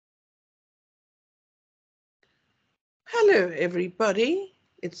Hello, everybody.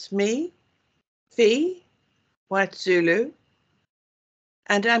 It's me, Fee, White Zulu,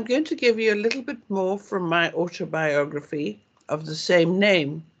 and I'm going to give you a little bit more from my autobiography of the same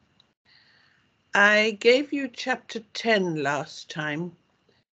name. I gave you chapter 10 last time,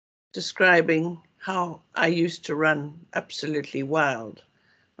 describing how I used to run absolutely wild.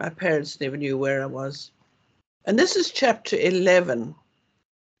 My parents never knew where I was. And this is chapter 11,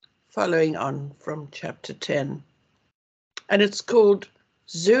 following on from chapter 10. And it's called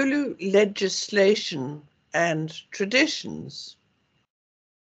Zulu Legislation and Traditions.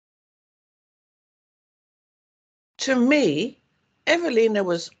 To me, Evelina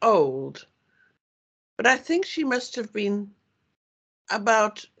was old, but I think she must have been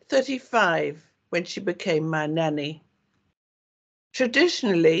about 35 when she became my nanny.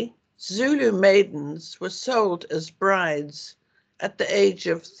 Traditionally, Zulu maidens were sold as brides at the age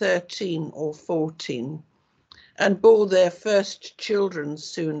of 13 or 14 and bore their first children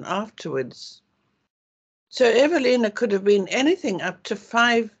soon afterwards. So Evelina could have been anything up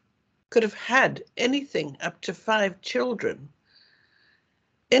to could have had anything up to 5 children.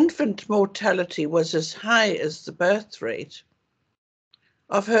 Infant mortality was as high as the birth rate.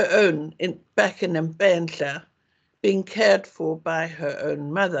 Of her own back in Mbandla, being cared for by her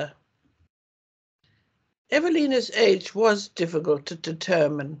own mother. Evelina's age was difficult to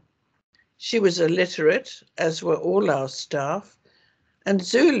determine. She was illiterate, as were all our staff, and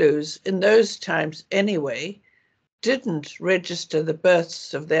Zulus, in those times anyway, didn't register the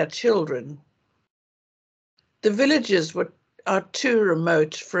births of their children. The villages are too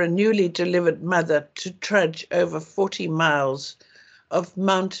remote for a newly delivered mother to trudge over 40 miles of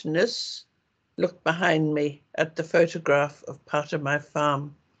mountainous. Look behind me at the photograph of part of my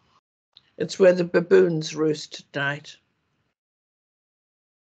farm. It's where the baboons roost at night.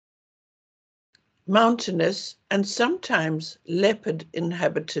 Mountainous and sometimes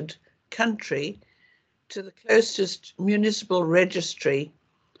leopard-inhabited country to the closest municipal registry.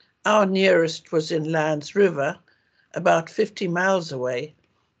 Our nearest was in Lions River, about 50 miles away.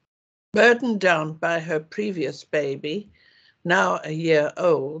 Burdened down by her previous baby, now a year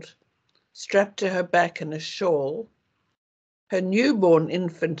old, strapped to her back in a shawl, her newborn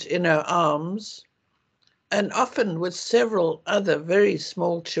infant in her arms, and often with several other very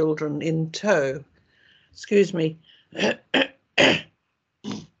small children in tow. Excuse me. The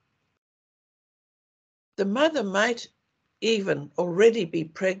mother might even already be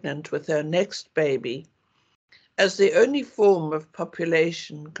pregnant with her next baby, as the only form of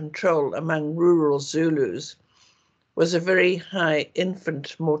population control among rural Zulus was a very high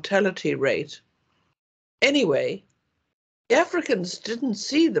infant mortality rate. Anyway, the Africans didn't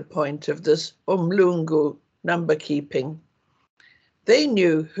see the point of this umlungu number keeping. They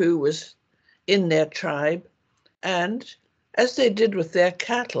knew who was in their tribe, and, as they did with their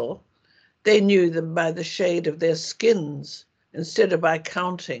cattle, they knew them by the shade of their skins instead of by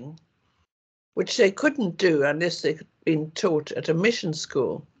counting, which they couldn't do unless they'd been taught at a mission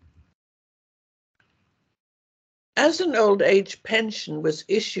school. As an old age pension was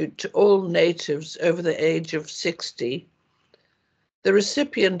issued to all natives over the age of 60, the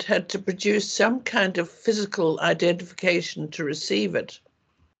recipient had to produce some kind of physical identification to receive it.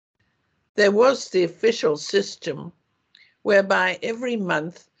 There was the official system whereby every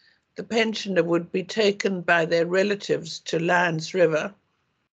month the pensioner would be taken by their relatives to Lions River,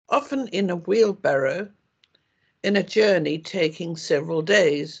 often in a wheelbarrow, in a journey taking several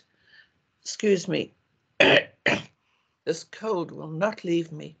days. Excuse me, this cold will not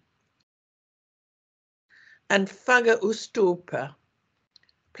leave me. And faga ustupa,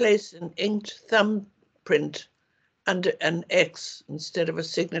 place an inked thumbprint under an X instead of a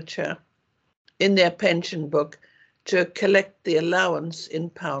signature in their pension book to collect the allowance in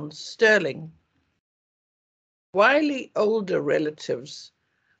pounds sterling. Wily older relatives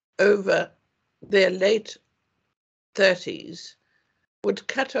over their late 30s would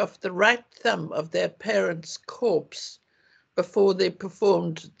cut off the right thumb of their parents' corpse before they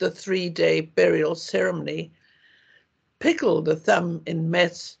performed the 3-day burial ceremony, pickle the thumb in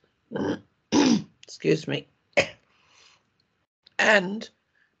mess, excuse me, and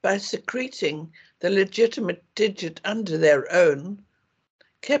by secreting the legitimate digit under their own,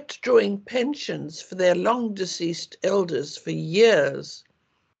 kept drawing pensions for their long-deceased elders for years,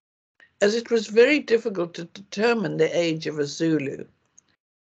 as it was very difficult to determine the age of a Zulu.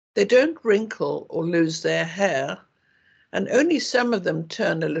 They don't wrinkle or lose their hair, and only some of them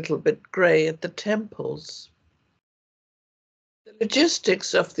turn a little bit grey at the temples. The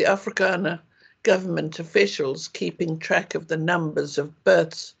logistics of the Afrikaner government officials keeping track of the numbers of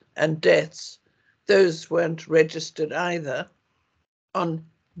births and deaths those weren't registered either, on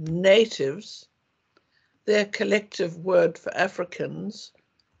natives, their collective word for Africans,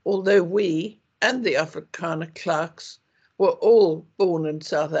 although we and the Afrikaner clerks were all born in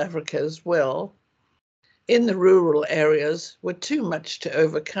South Africa as well, in the rural areas were too much to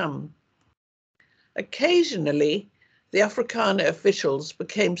overcome. Occasionally, the Afrikaner officials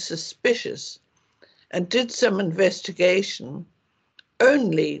became suspicious and did some investigation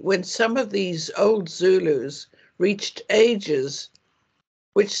only when some of these old Zulus reached ages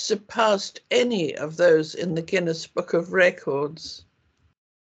which surpassed any of those in the Guinness Book of Records.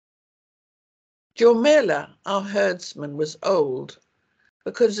 Jormela, our herdsman, was old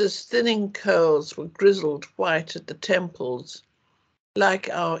because his thinning curls were grizzled white at the temples, like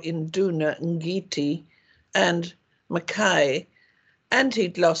our Induna Ngiti and Mackay, and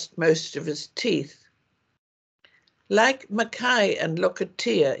he'd lost most of his teeth. Like Mackay and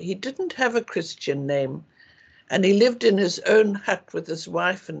Lokatia, he didn't have a Christian name, and he lived in his own hut with his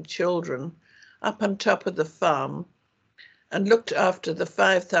wife and children up on top of the farm and looked after the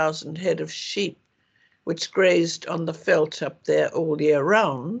 5,000 head of sheep which grazed on the veldt up there all year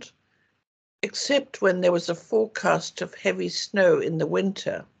round, except when there was a forecast of heavy snow in the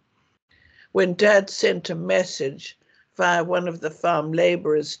winter, when Dad sent a message via one of the farm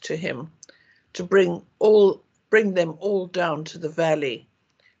labourers to him to bring them all down to the valley,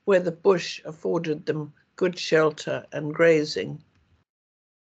 where the bush afforded them good shelter and grazing.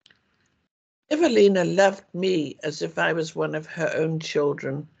 Evelina loved me as if I was one of her own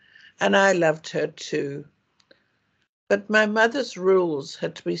children, and I loved her too. But my mother's rules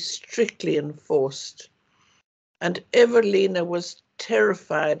had to be strictly enforced, and Evelina was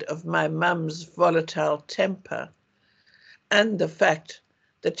terrified of my mum's volatile temper and the fact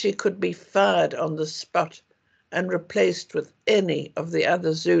that she could be fired on the spot and replaced with any of the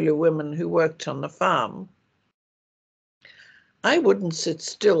other Zulu women who worked on the farm. I wouldn't sit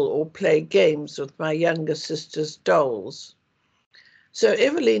still or play games with my younger sister's dolls. So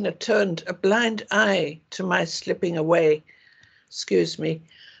Evelina turned a blind eye to my slipping away. Excuse me.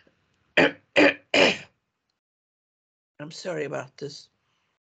 I'm sorry about this.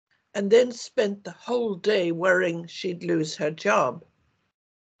 And then spent the whole day worrying she'd lose her job.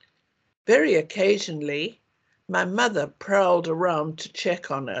 Very occasionally, my mother prowled around to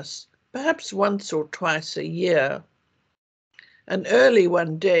check on us, perhaps once or twice a year. And early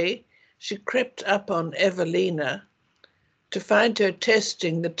one day, she crept up on Evelina to find her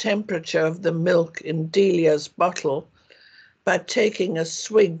testing the temperature of the milk in Delia's bottle by taking a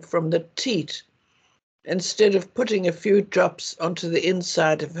swig from the teat instead of putting a few drops onto the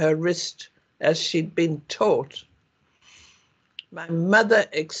inside of her wrist as she'd been taught. My mother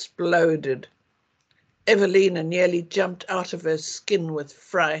exploded. Evelina nearly jumped out of her skin with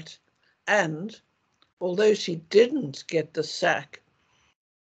fright, and, although she didn't get the sack,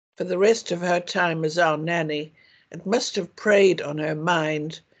 for the rest of her time as our nanny, it must have preyed on her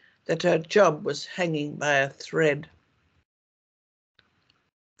mind that her job was hanging by a thread.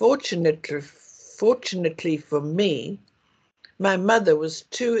 Fortunately for me, my mother was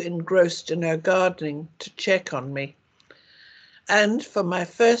too engrossed in her gardening to check on me. And for my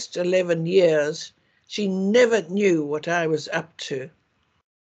first 11 years, she never knew what I was up to.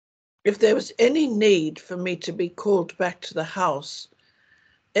 If there was any need for me to be called back to the house,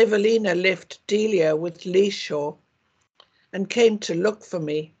 Evelina left Delia with Leeshaw and came to look for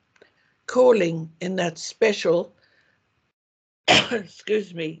me, calling in that special,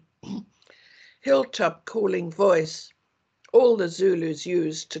 excuse me, hilltop calling voice all the Zulus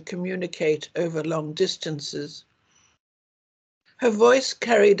use to communicate over long distances. Her voice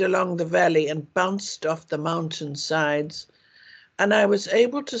carried along the valley and bounced off the mountain sides, and I was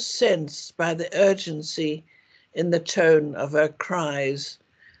able to sense by the urgency in the tone of her cries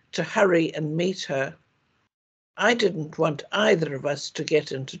to hurry and meet her. I didn't want either of us to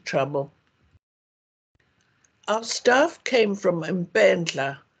get into trouble. Our staff came from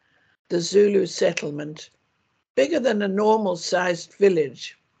Mbendla, the Zulu settlement, bigger than a normal-sized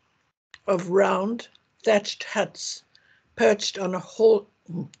village, of round, thatched huts perched on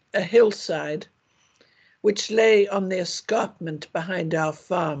a hillside, which lay on the escarpment behind our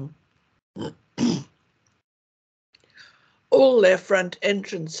farm. All their front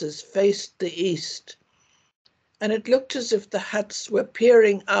entrances faced the east, and it looked as if the huts were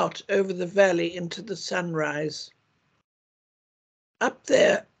peering out over the valley into the sunrise. Up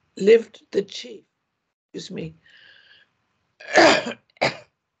there lived the chief. Excuse me.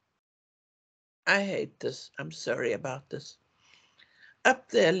 I hate this. I'm sorry about this. Up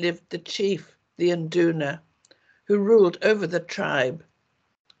there lived the chief, the Induna, who ruled over the tribe,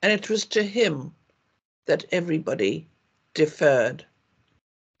 and it was to him that everybody deferred.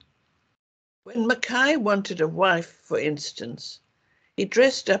 When Mackay wanted a wife, for instance, he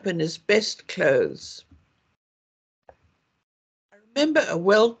dressed up in his best clothes. I remember a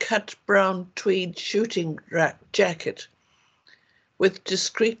well-cut brown tweed shooting jacket with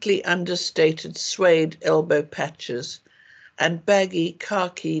discreetly understated suede elbow patches and baggy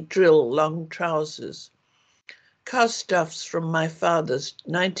khaki drill long trousers, cast-offs from my father's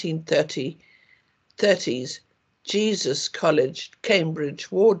 1930s Jesus College,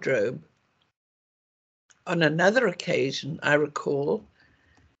 Cambridge wardrobe. On another occasion, I recall,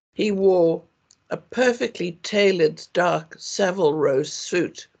 he wore a perfectly tailored dark Savile Row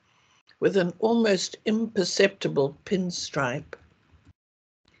suit with an almost imperceptible pinstripe.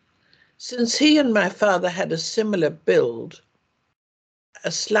 Since he and my father had a similar build,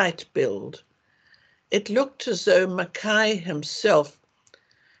 a slight build, it looked as though Mackay himself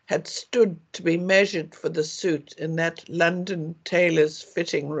had stood to be measured for the suit in that London tailor's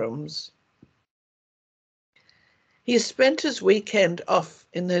fitting rooms. He spent his weekend off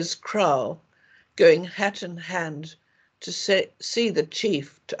in his kraal, going hat in hand to see the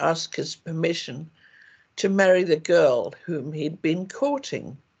chief to ask his permission to marry the girl whom he'd been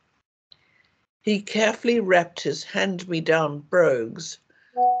courting. He carefully wrapped his hand-me-down brogues,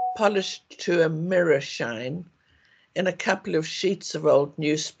 polished to a mirror shine, in a couple of sheets of old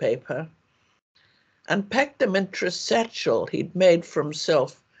newspaper, and packed them into a satchel he'd made for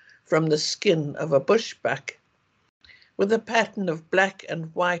himself from the skin of a bushbuck, with a pattern of black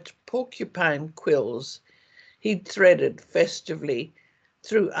and white porcupine quills he'd threaded festively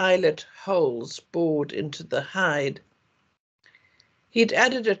through eyelet holes bored into the hide. He'd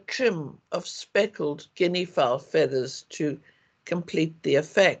added a trim of speckled guinea fowl feathers to complete the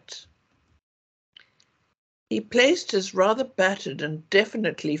effect. He placed his rather battered and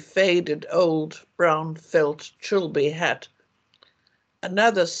definitely faded old brown felt trilby hat,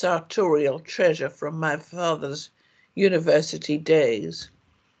 another sartorial treasure from my father's university days,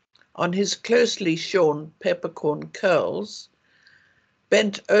 on his closely shorn peppercorn curls,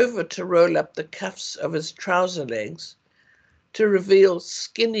 bent over to roll up the cuffs of his trouser legs to reveal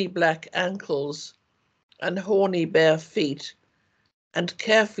skinny black ankles and horny bare feet, and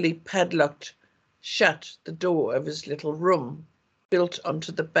carefully padlocked shut the door of his little room built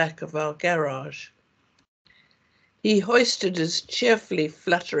onto the back of our garage. He hoisted his cheerfully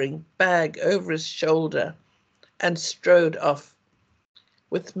fluttering bag over his shoulder and strode off,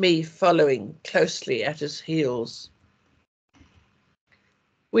 with me following closely at his heels.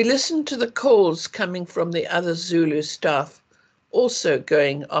 We listened to the calls coming from the other Zulu staff, also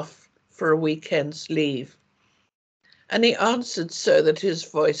going off for a weekend's leave, and he answered so that his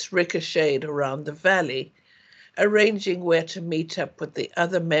voice ricocheted around the valley, arranging where to meet up with the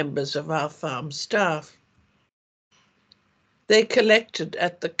other members of our farm staff. They collected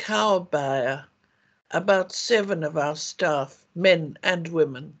at the cow byre, about 7 of our staff, men and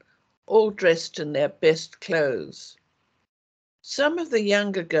women, all dressed in their best clothes. Some of the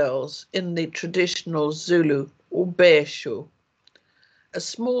younger girls in the traditional Zulu ubeshu, a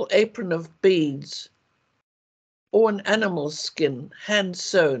small apron of beads, or an animal skin,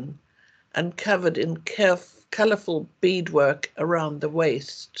 hand-sewn and covered in colourful beadwork around the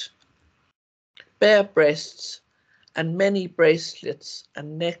waist, bare breasts, and many bracelets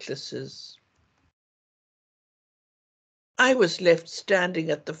and necklaces. I was left standing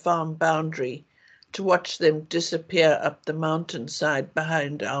at the farm boundary to watch them disappear up the mountainside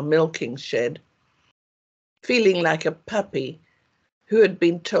behind our milking shed, feeling like a puppy who had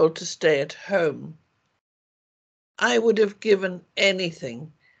been told to stay at home. I would have given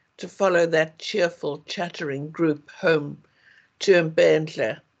anything to follow that cheerful, chattering group home to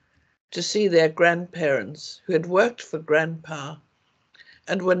Mbendle, to see their grandparents, who had worked for Grandpa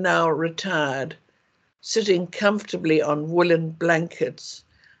and were now retired, sitting comfortably on woolen blankets,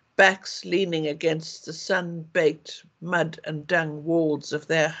 backs leaning against the sun-baked mud and dung walls of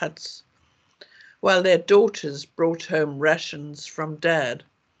their huts, while their daughters brought home rations from Dad,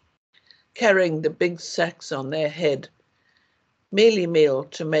 carrying the big sacks on their head, mealie meal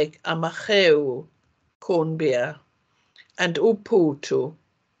to make amacheu, corn beer, and uputu,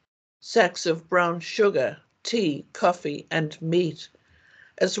 sacks of brown sugar, tea, coffee, and meat,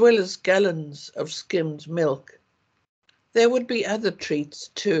 as well as gallons of skimmed milk. There would be other treats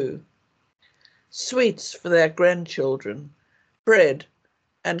too. Sweets for their grandchildren, bread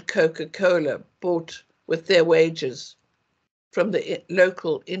and Coca-Cola bought with their wages from the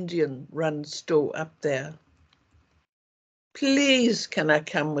local Indian-run store up there. Please, can I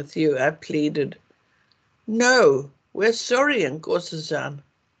come with you? I pleaded. No, we're sorry, Nkosazana.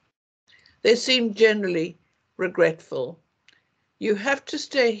 They seemed generally regretful. You have to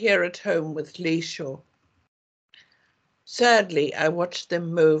stay here at home with Lisho. Sadly, I watched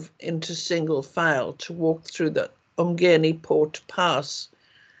them move into single file to walk through the Umgeni Port Pass,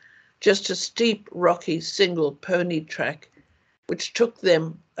 just a steep, rocky single pony track which took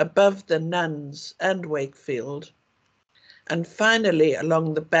them above the Nuns and Wakefield, and finally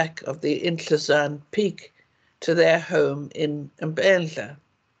along the back of the Intlazan Peak to their home in Mbendla.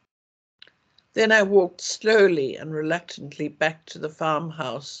 Then I walked slowly and reluctantly back to the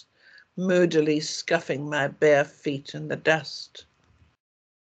farmhouse, moodily scuffing my bare feet in the dust.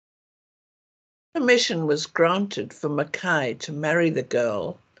 Permission was granted for Mackay to marry the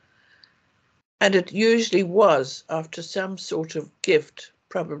girl, and it usually was after some sort of gift,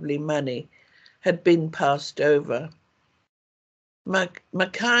 probably money, had been passed over.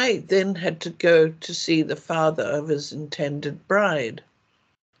 Mackay then had to go to see the father of his intended bride.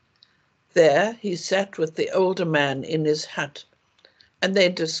 There he sat with the older man in his hut, and they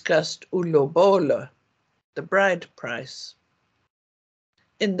discussed ulobola, the bride price.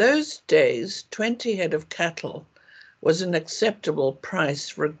 In those days, 20 head of cattle was an acceptable price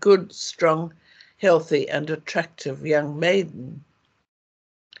for a good, strong, healthy and attractive young maiden.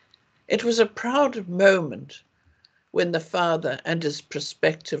 It was a proud moment when the father and his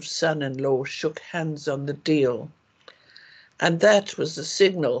prospective son-in-law shook hands on the deal, and that was the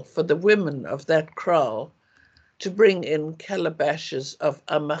signal for the women of that kraal to bring in calabashes of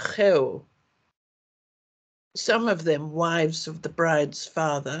amacheo, some of them wives of the bride's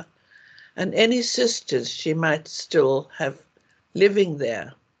father, and any sisters she might still have living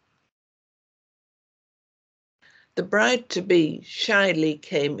there. The bride-to-be shyly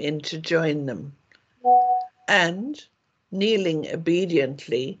came in to join them, and, kneeling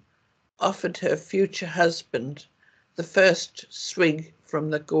obediently, offered her future husband the first swig from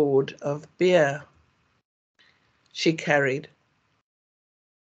the gourd of beer she carried.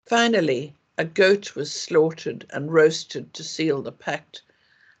 Finally, a goat was slaughtered and roasted to seal the pact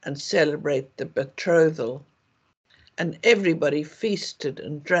and celebrate the betrothal, and everybody feasted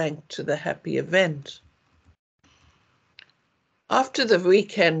and drank to the happy event. After the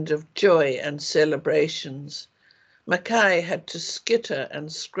weekend of joy and celebrations, Mackay had to skitter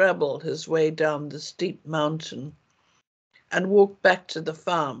and scrabble his way down the steep mountain and walk back to the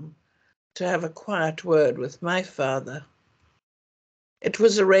farm to have a quiet word with my father. It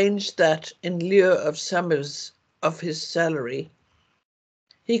was arranged that, in lieu of some of his salary,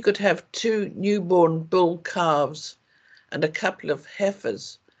 he could have 2 newborn bull calves and a couple of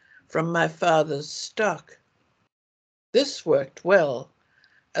heifers from my father's stock. This worked well,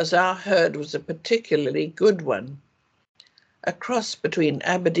 as our herd was a particularly good one, a cross between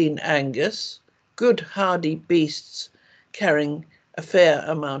Aberdeen Angus, good hardy beasts carrying a fair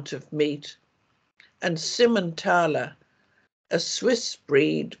amount of meat, and Simmentaler, a Swiss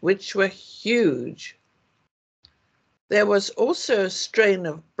breed which were huge. There was also a strain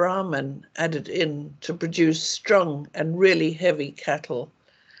of Brahman added in to produce strong and really heavy cattle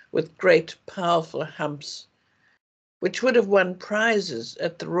with great powerful humps, which would have won prizes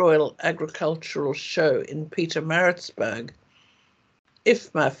at the Royal Agricultural Show in Pietermaritzburg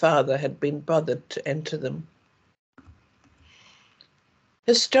if my father had been bothered to enter them.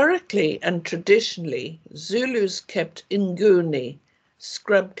 Historically and traditionally, Zulus kept inguni,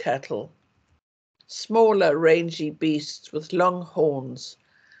 scrub cattle, smaller rangy beasts with long horns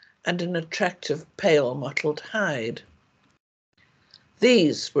and an attractive pale mottled hide.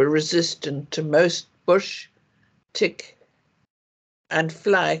 These were resistant to most bush, tick and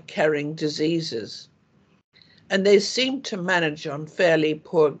fly-carrying diseases, and they seemed to manage on fairly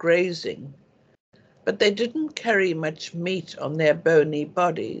poor grazing, but they didn't carry much meat on their bony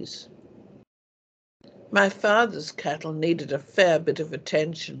bodies. My father's cattle needed a fair bit of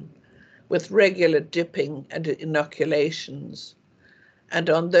attention, with regular dipping and inoculations, and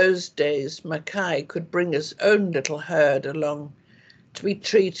on those days Mackay could bring his own little herd along to be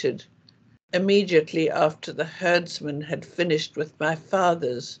treated immediately after the herdsman had finished with my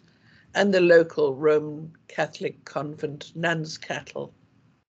father's and the local Roman Catholic convent nuns' cattle.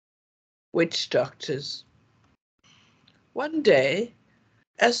 Witch doctors. One day,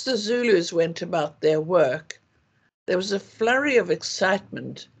 as the Zulus went about their work, there was a flurry of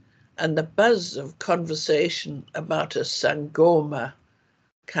excitement and the buzz of conversation about a sangoma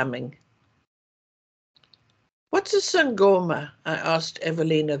coming. "What's a sangoma?" I asked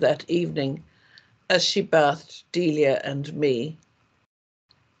Evelina that evening as she bathed Delia and me.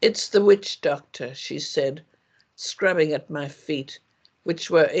 "It's the witch doctor," she said, scrubbing at my feet, which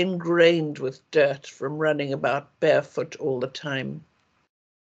were ingrained with dirt from running about barefoot all the time.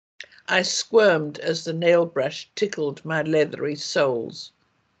 I squirmed as the nail brush tickled my leathery soles.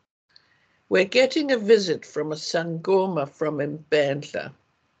 We're getting a visit from a Sangoma from Mbandla.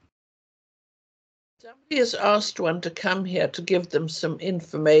 Somebody has asked one to come here to give them some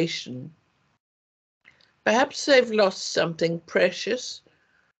information. Perhaps they've lost something precious,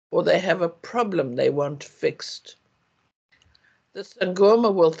 or they have a problem they want fixed. The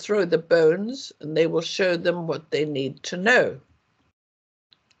Sangoma will throw the bones and they will show them what they need to know.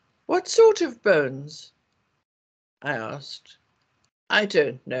 What sort of bones? I asked. I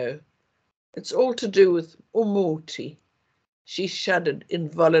don't know. It's all to do with umuti. She shuddered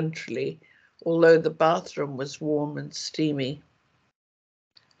involuntarily, although the bathroom was warm and steamy.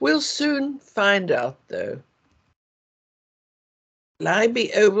 We'll soon find out, though. Will I be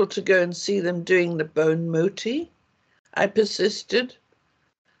able to go and see them doing the bone muti? I persisted,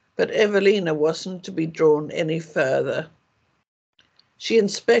 but Evelina wasn't to be drawn any further. She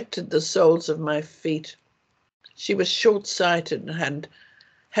inspected the soles of my feet. She was short-sighted and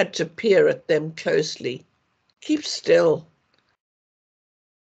had to peer at them closely. Keep still.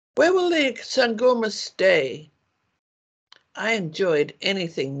 Where will the Sangoma stay? I enjoyed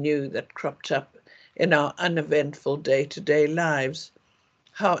anything new that cropped up in our uneventful day-to-day lives,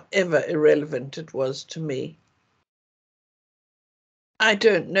 however irrelevant it was to me. I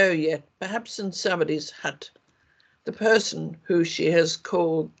don't know yet, perhaps in somebody's hut. The person who she has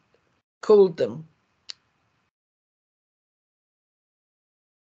called them.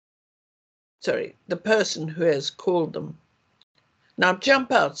 Sorry, the person who has called them. Now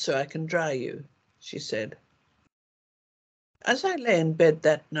jump out so I can dry you, she said. As I lay in bed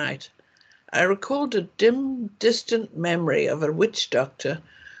that night, I recalled a dim, distant memory of a witch doctor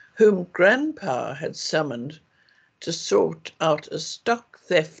whom Grandpa had summoned to sort out a stock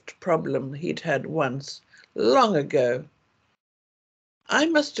theft problem he'd had once, long ago. I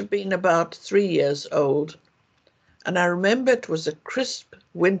must have been about 3 years old, and I remember it was a crisp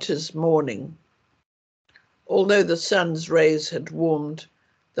winter's morning. Although the sun's rays had warmed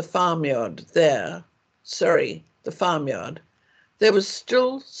the farmyard, there was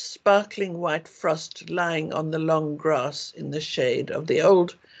still sparkling white frost lying on the long grass in the shade of the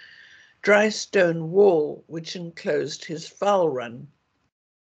old dry stone wall which enclosed his fowl run.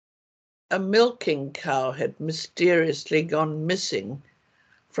 A milking cow had mysteriously gone missing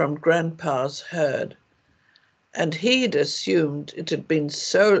from Grandpa's herd, and he'd assumed it had been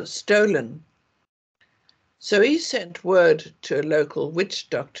stolen. So he sent word to a local witch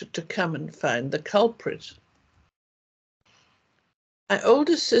doctor to come and find the culprit. My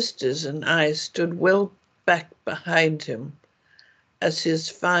older sisters and I stood well back behind him as his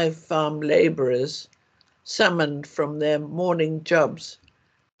 5 farm labourers, summoned from their morning jobs,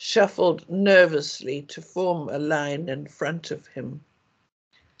 shuffled nervously to form a line in front of him.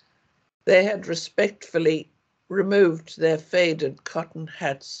 They had respectfully removed their faded cotton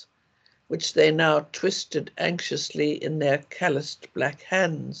hats, which they now twisted anxiously in their calloused black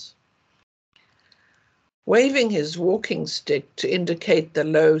hands. Waving his walking stick to indicate the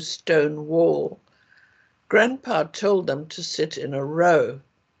low stone wall, Grandpa told them to sit in a row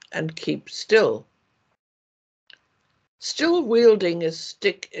and keep still. Still wielding his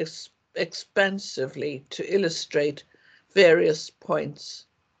stick expansively to illustrate various points,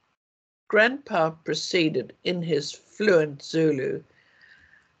 Grandpa proceeded in his fluent Zulu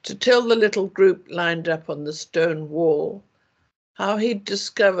to tell the little group lined up on the stone wall how he'd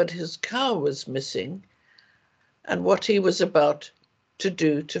discovered his cow was missing and what he was about to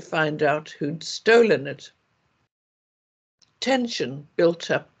do to find out who'd stolen it. Tension built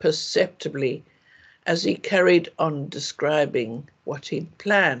up perceptibly as he carried on describing what he'd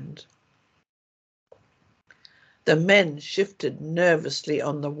planned. The men shifted nervously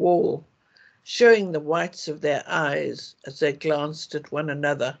on the wall, showing the whites of their eyes as they glanced at one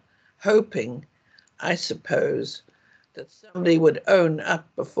another, hoping, I suppose, that somebody would own up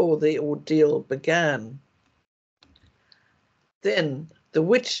before the ordeal began. Then the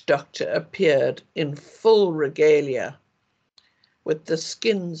witch doctor appeared in full regalia, with the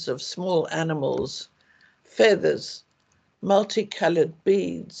skins of small animals, feathers, multicolored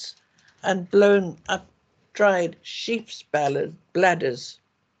beads, and blown up dried sheep's bladders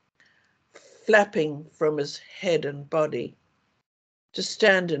flapping from his head and body, to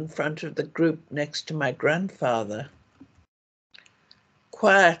stand in front of the group next to my grandfather.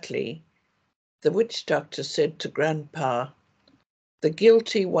 Quietly, the witch doctor said to Grandpa, "The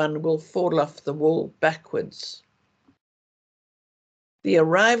guilty one will fall off the wall backwards." The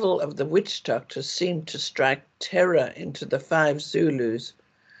arrival of the witch doctor seemed to strike terror into the 5 Zulus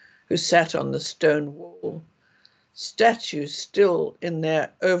who sat on the stone wall, statues still in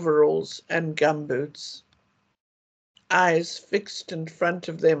their overalls and gumboots, eyes fixed in front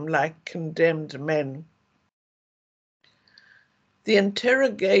of them like condemned men. The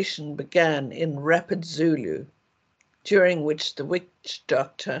interrogation began in rapid Zulu, during which the witch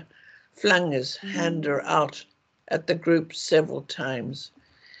doctor flung his hander out at the group several times,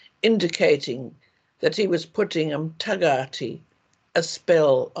 indicating that he was putting mtagati, a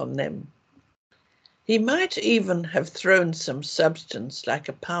spell, on them. He might even have thrown some substance like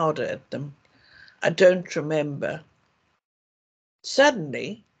a powder at them. I don't remember.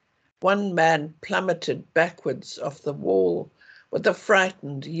 Suddenly, one man plummeted backwards off the wall with a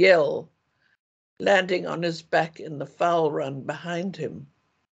frightened yell, landing on his back in the foul run behind him.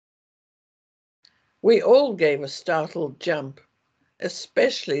 We all gave a startled jump,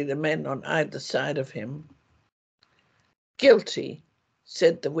 especially the men on either side of him. Guilty,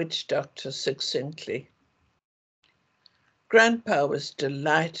 said the witch doctor succinctly. Grandpa was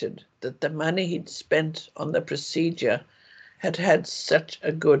delighted that the money he'd spent on the procedure had had such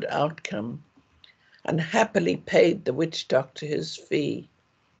a good outcome, and happily paid the witch doctor his fee.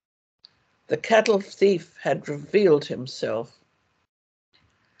 The cattle thief had revealed himself.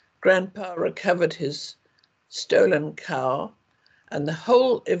 Grandpa recovered his stolen cow, and the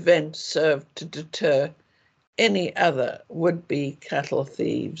whole event served to deter any other would-be cattle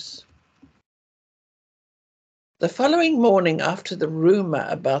thieves. The following morning, after the rumour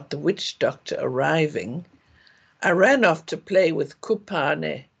about the witch doctor arriving, I ran off to play with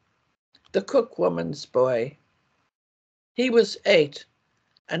Kupane, the cookwoman's boy. He was 8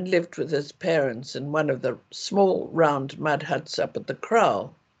 and lived with his parents in one of the small round mud huts up at the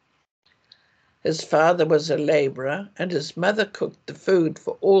kraal. His father was a labourer and his mother cooked the food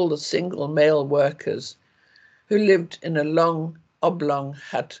for all the single male workers who lived in a long oblong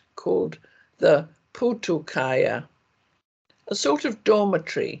hut called the Putukaya, a sort of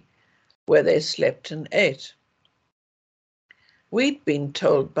dormitory where they slept and ate. We'd been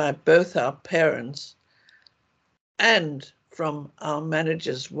told by both our parents and from our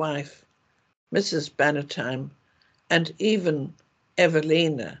manager's wife, Mrs. Bannatyne, and even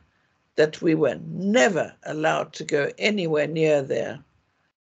Evelina, that we were never allowed to go anywhere near there,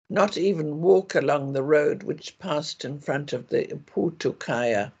 not even walk along the road which passed in front of the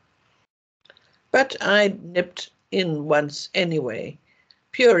Putukaya. But I nipped in once anyway,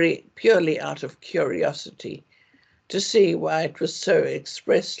 purely out of curiosity, to see why it was so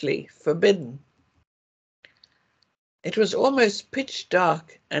expressly forbidden. It was almost pitch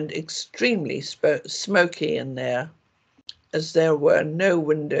dark and extremely smoky in there, as there were no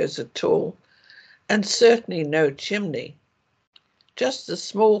windows at all, and certainly no chimney, just the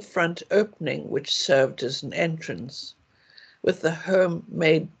small front opening which served as an entrance, with the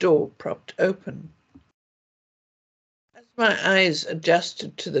homemade door propped open. As my eyes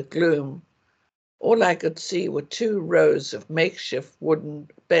adjusted to the gloom, all I could see were 2 rows of makeshift wooden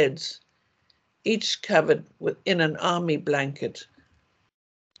beds, each covered in an army blanket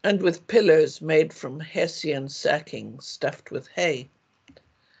and with pillows made from Hessian sacking stuffed with hay.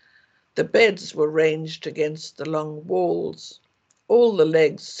 The beds were ranged against the long walls, all the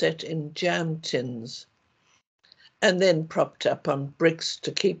legs set in jam tins, and then propped up on bricks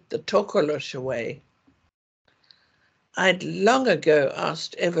to keep the tokolosh away. I'd long ago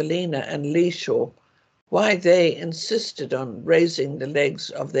asked Evelina and Leeshaw why they insisted on raising the legs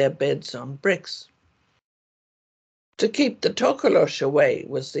of their beds on bricks. To keep the tokolosh away,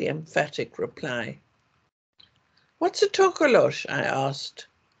 was the emphatic reply. What's a tokolosh? I asked.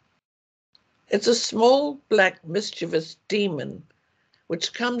 It's a small, black, mischievous demon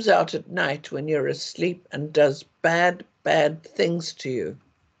which comes out at night when you're asleep and does bad, bad things to you.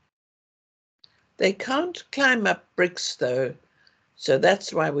 They can't climb up bricks, though, so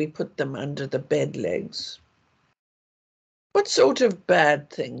that's why we put them under the bed legs. What sort of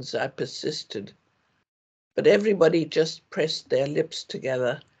bad things? I persisted, but everybody just pressed their lips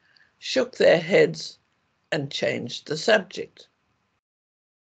together, shook their heads, and changed the subject.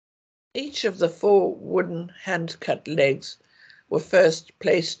 Each of the 4 wooden hand-cut legs were first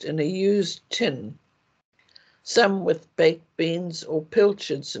placed in a used tin, some with baked beans or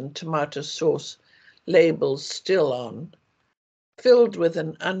pilchards and tomato sauce labels still on, filled with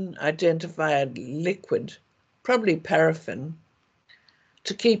an unidentified liquid, probably paraffin,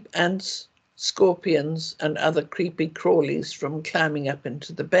 to keep ants, scorpions, and other creepy crawlies from climbing up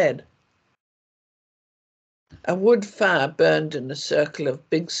into the bed. A wood fire burned in a circle of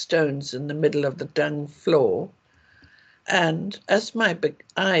big stones in the middle of the dung floor, and as my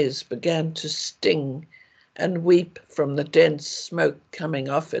eyes began to sting and weep from the dense smoke coming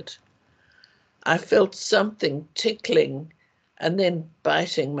off it, I felt something tickling and then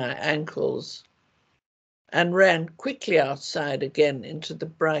biting my ankles, and ran quickly outside again into the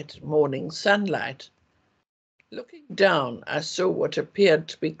bright morning sunlight. Looking down, I saw what appeared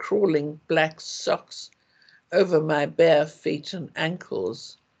to be crawling black socks over my bare feet and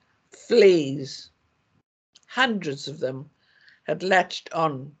ankles. Fleas, hundreds of them, had latched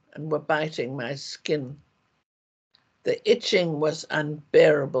on and were biting my skin. The itching was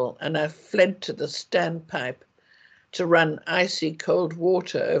unbearable, and I fled to the standpipe to run icy cold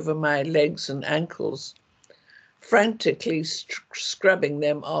water over my legs and ankles, frantically scrubbing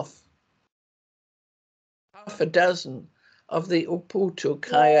them off. Half a dozen of the Uputu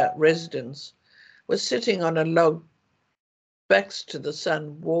Kaya residents were sitting on a log, backs to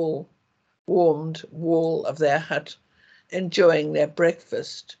the warmed wall of their hut, enjoying their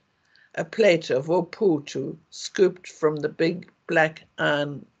breakfast, a plate of Uputu scooped from the big black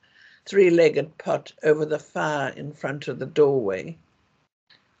iron three-legged pot over the fire in front of the doorway.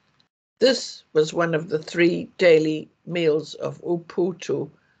 This was one of the 3 daily meals of Uputu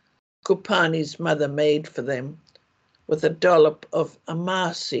Kupani's mother made for them, with a dollop of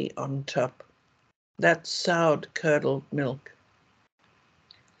amasi on top. That soured curdled milk.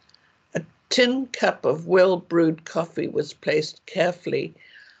 A tin cup of well-brewed coffee was placed carefully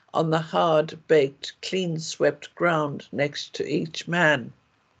on the hard-baked, clean-swept ground next to each man,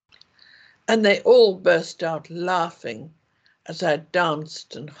 and they all burst out laughing as I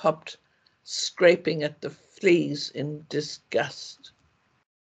danced and hopped, scraping at the fleas in disgust.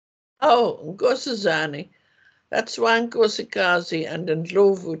 Oh, Nkosazane, that's why Nkosikazi and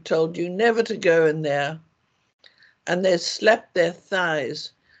Ndlovu told you never to go in there. And they slapped their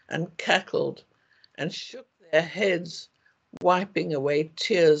thighs and cackled and shook their heads, wiping away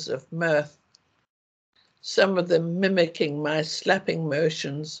tears of mirth, some of them mimicking my slapping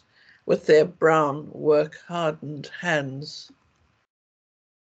motions with their brown, work-hardened hands.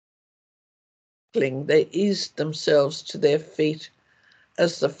 They eased themselves to their feet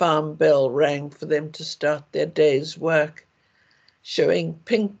as the farm bell rang for them to start their day's work, showing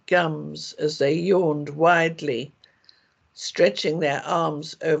pink gums as they yawned widely, stretching their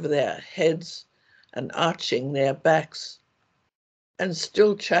arms over their heads and arching their backs. And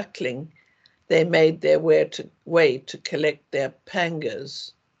still chuckling, they made their way to collect their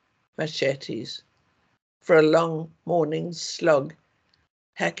pangas, machetes, for a long morning slog,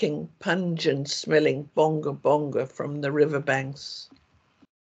 hacking pungent-smelling bonga-bonga from the riverbanks.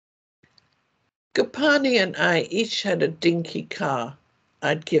 Gopani and I each had a dinky car.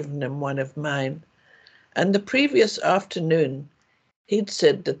 I'd given him one of mine, and the previous afternoon he'd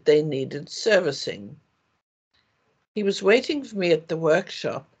said that they needed servicing. He was waiting for me at the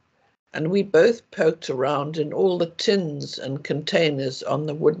workshop, and we both poked around in all the tins and containers on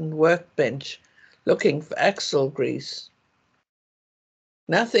the wooden workbench, looking for axle grease.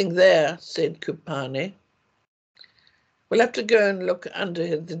 Nothing there, said Kupane. We'll have to go and look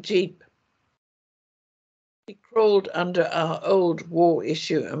under the Jeep. He crawled under our old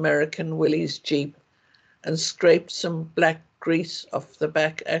war-issue American Willys Jeep and scraped some black grease off the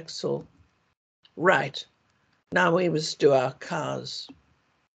back axle. Right, now we must do our cars.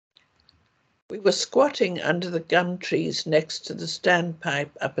 We were squatting under the gum trees next to the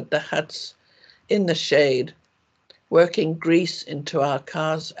standpipe up at the huts in the shade, working grease into our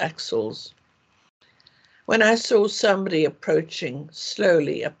car's axles, when I saw somebody approaching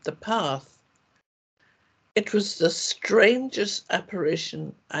slowly up the path. It was the strangest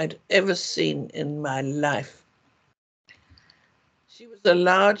apparition I'd ever seen in my life. She was a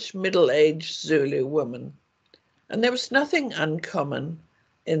large, middle-aged Zulu woman, and there was nothing uncommon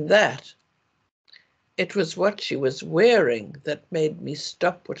in that. It was what she was wearing that made me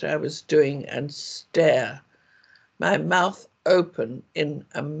stop what I was doing and stare, my mouth open in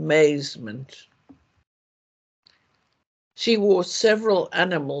amazement. She wore several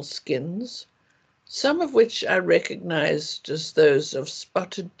animal skins, some of which I recognized as those of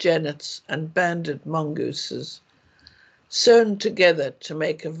spotted jennets and banded mongooses, sewn together to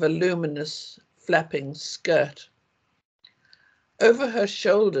make a voluminous, flapping skirt. Over her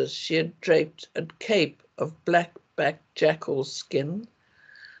shoulders she had draped a cape of black-backed jackal skin,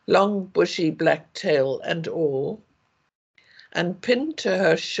 long bushy black tail and all, and pinned to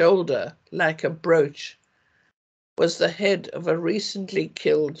her shoulder like a brooch was the head of a recently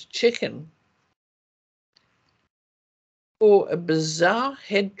killed chicken. Or a bizarre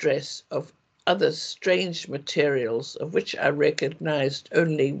headdress of other strange materials, of which I recognized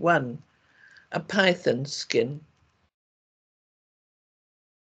only one, a python skin.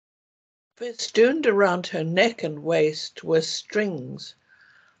 Festooned around her neck and waist were strings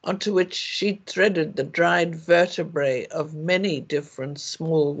onto which she threaded the dried vertebrae of many different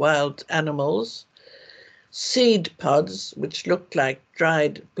small wild animals, seed pods which looked like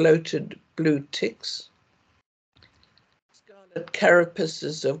dried bloated blue ticks, scarlet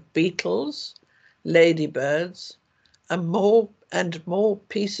carapaces of beetles, ladybirds, and more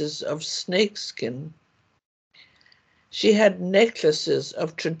pieces of snakeskin. She had necklaces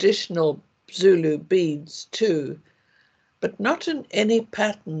of traditional Zulu beads too, but not in any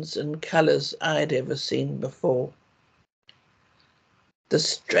patterns and colours I'd ever seen before. The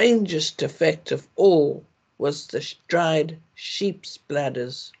strangest effect of all was the dried sheep's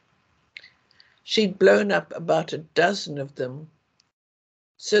bladders. She'd blown up about a dozen of them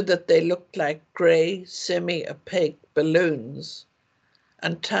so that they looked like grey, semi-opaque balloons,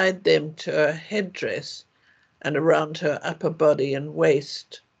 and tied them to her headdress and around her upper body and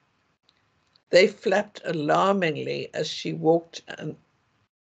waist. They flapped alarmingly as she walked, and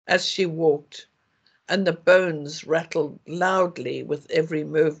the bones rattled loudly with every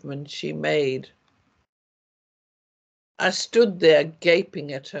movement she made. I stood there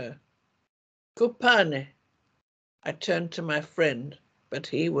gaping at her. Kupane. I turned to my friend, but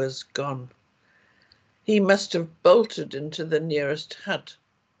he was gone. He must have bolted into the nearest hut.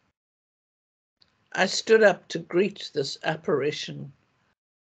 I stood up to greet this apparition.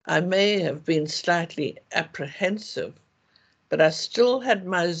 I may have been slightly apprehensive, but I still had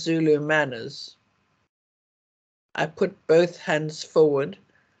my Zulu manners. I put both hands forward,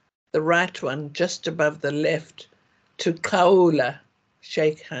 the right one just above the left, to kaula,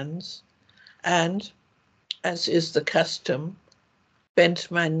 shake hands, and, as is the custom, bent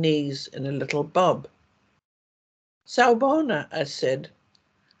my knees in a little bob. Sawubona, I said.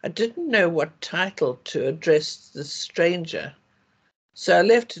 I didn't know what title to address this stranger, so I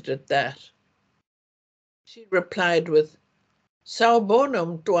left it at that. She replied with,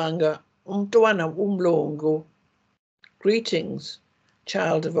 Sawubona umntwana umlungu. Greetings,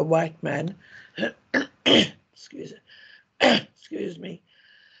 child of a white man. Excuse me.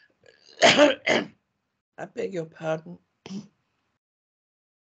 I beg your pardon. An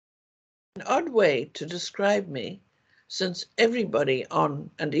odd way to describe me, since everybody on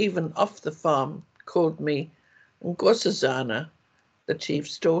and even off the farm called me Nkosazana, the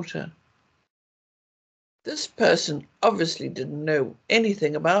chief's daughter. This person obviously didn't know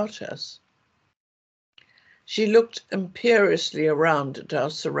anything about us. She looked imperiously around at our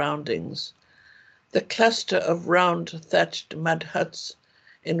surroundings, the cluster of round thatched mud huts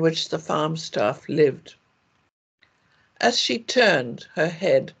in which the farm staff lived. As she turned her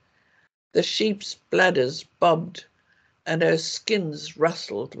head, the sheep's bladders bobbed and her skins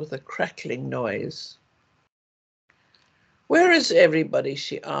rustled with a crackling noise. Where is everybody?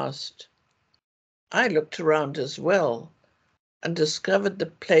 She asked. I looked around as well and discovered the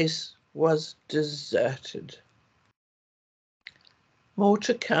place was deserted. More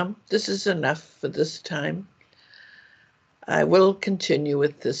to come. This is enough for this time. I will continue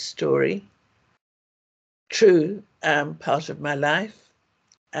with this story. True, part of my life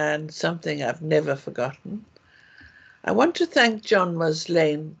and something I've never forgotten. I want to thank John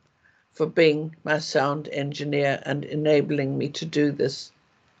Muslane for being my sound engineer and enabling me to do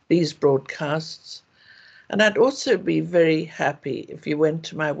these broadcasts. And I'd also be very happy if you went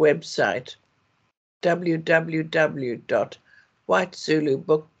to my website,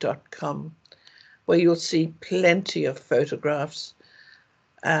 www.whitezulubook.com, where you'll see plenty of photographs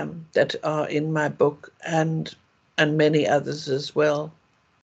that are in my book and many others as well.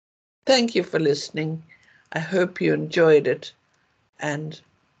 Thank you for listening. I hope you enjoyed it, and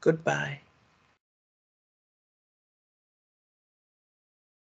goodbye.